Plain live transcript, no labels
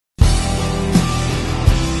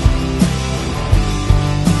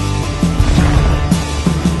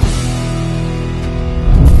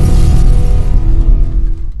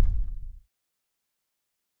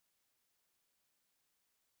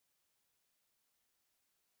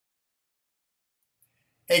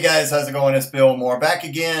Hey guys, how's it going? It's Bill Moore back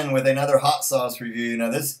again with another hot sauce review. Now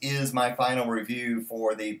this is my final review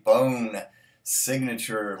for the Bone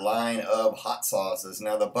signature line of hot sauces.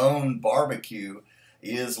 Now the Bone Barbecue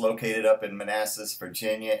is located up in Manassas,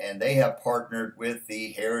 Virginia, and they have partnered with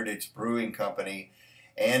the Heritage Brewing Company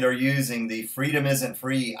and are using the Freedom Isn't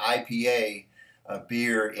Free IPA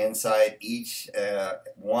beer inside each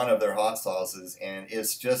one of their hot sauces, and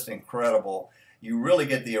it's just incredible. You really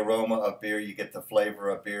get the aroma of beer, you get the flavor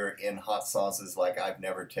of beer in hot sauces like I've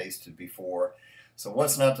never tasted before. So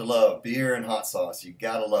what's not to love? Beer and hot sauce, you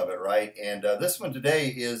gotta love it, right? And this one today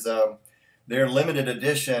is their limited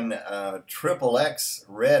edition XXX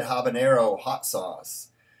Red Habanero Hot Sauce.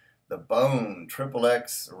 The Bone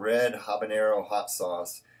XXX Red Habanero Hot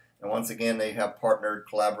Sauce. And once again, they have partnered,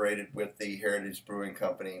 collaborated with the Heritage Brewing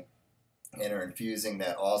Company and are infusing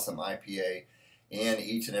that awesome IPA in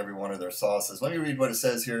each and every one of their sauces. Let me read what it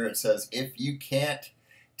says here. It says, if you can't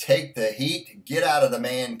take the heat, get out of the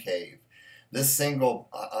man cave. This single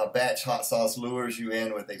batch hot sauce lures you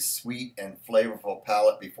in with a sweet and flavorful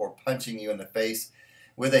palate before punching you in the face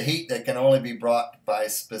with a heat that can only be brought by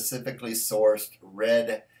specifically sourced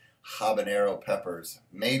red habanero peppers,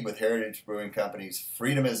 made with Heritage Brewing Company's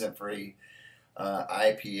Freedom Isn't Free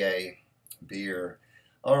IPA beer.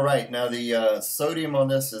 All right, now the sodium on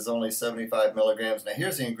this is only 75 milligrams. Now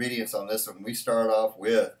here's the ingredients on this one. We start off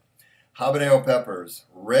with habanero peppers,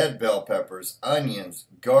 red bell peppers, onions,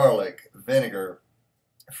 garlic, vinegar,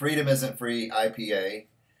 Freedom Isn't Free IPA,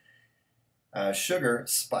 sugar,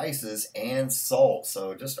 spices, and salt.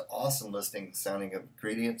 So just an awesome listing sounding of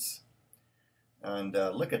ingredients. And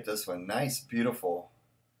look at this one, nice, beautiful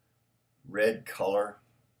red color.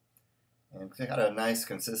 And it's got a nice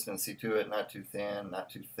consistency to it, not too thin, not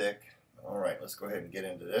too thick. All right, let's go ahead and get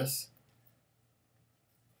into this.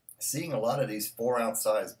 Seeing a lot of these 4-ounce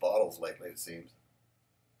size bottles lately, it seems.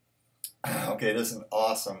 Okay, this is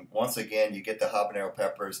awesome. Once again, you get the habanero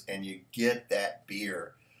peppers and you get that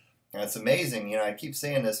beer. Now it's amazing, you know, I keep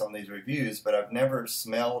saying this on these reviews, but I've never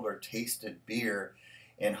smelled or tasted beer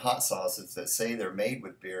in hot sauces that say they're made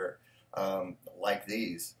with beer like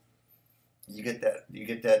these. You get that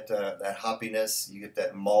that hoppiness, you get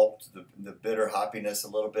that malt, the bitter hoppiness a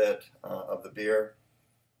little bit of the beer.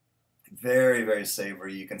 Very, very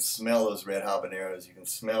savory. You can smell those red habaneros. You can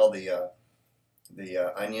smell the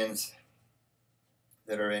onions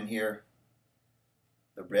that are in here.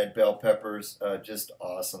 The red bell peppers, just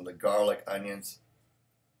awesome. The garlic, onions.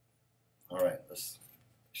 All right, let's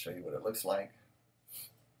show you what it looks like.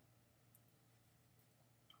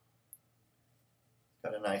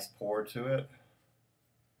 Got a nice pour to it.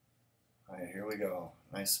 All right, here we go.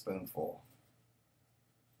 Nice spoonful.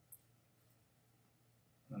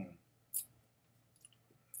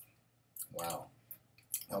 Wow.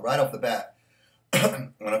 Now, right off the bat,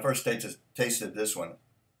 when I first tasted this one,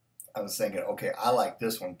 I was thinking, okay, I like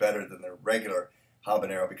this one better than the regular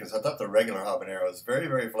habanero because I thought the regular habanero was very,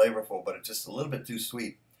 very flavorful, but it's just a little bit too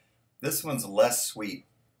sweet. This one's less sweet,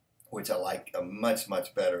 which I like much,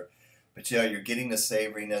 much better. But yeah, you're getting the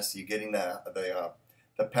savoriness, you're getting the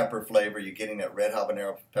pepper flavor, you're getting that red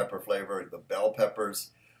habanero pepper flavor, the bell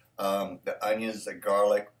peppers, the onions, the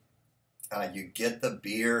garlic. You get the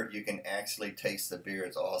beer, you can actually taste the beer,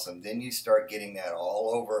 it's awesome. Then you start getting that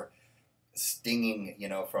all over stinging, you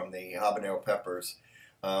know, from the habanero peppers.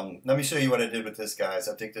 Let me show you what I did with this, guys.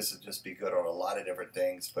 I think this would just be good on a lot of different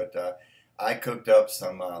things, but I cooked up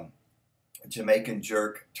some Jamaican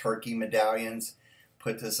jerk turkey medallions.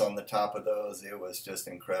 Put this on the top of those. It was just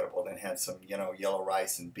incredible. Then had some, you know, yellow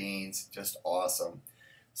rice and beans. Just awesome.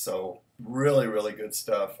 So really, really good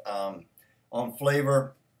stuff. On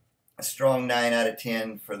flavor, a strong 9 out of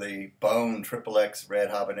 10 for the Bone XXX Red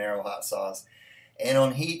Habanero Hot Sauce. And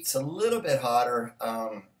on heat, it's a little bit hotter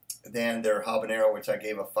than their habanero, which I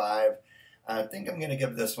gave a 5. I think I'm going to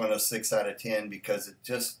give this one a 6 out of 10 because it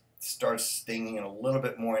just starts stinging a little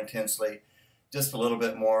bit more intensely. Just a little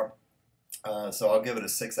bit more. So I'll give it a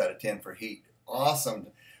 6 out of 10 for heat. Awesome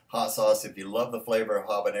hot sauce if you love the flavor of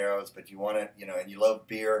habaneros, but you want it, you know, and you love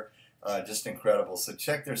beer, just incredible. So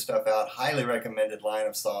check their stuff out. Highly recommended line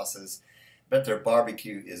of sauces. Bet their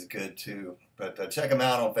barbecue is good too. But check them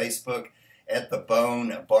out on Facebook at The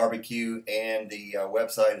Bone Barbecue, and the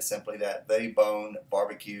website is simply that,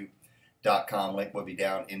 thebonebarbecue.com. Link will be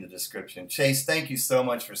down in the description. Chase, thank you so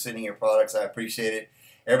much for sending your products. I appreciate it.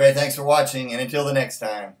 Everybody, thanks for watching, and until the next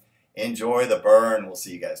time, enjoy the burn. We'll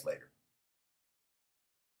see you guys later.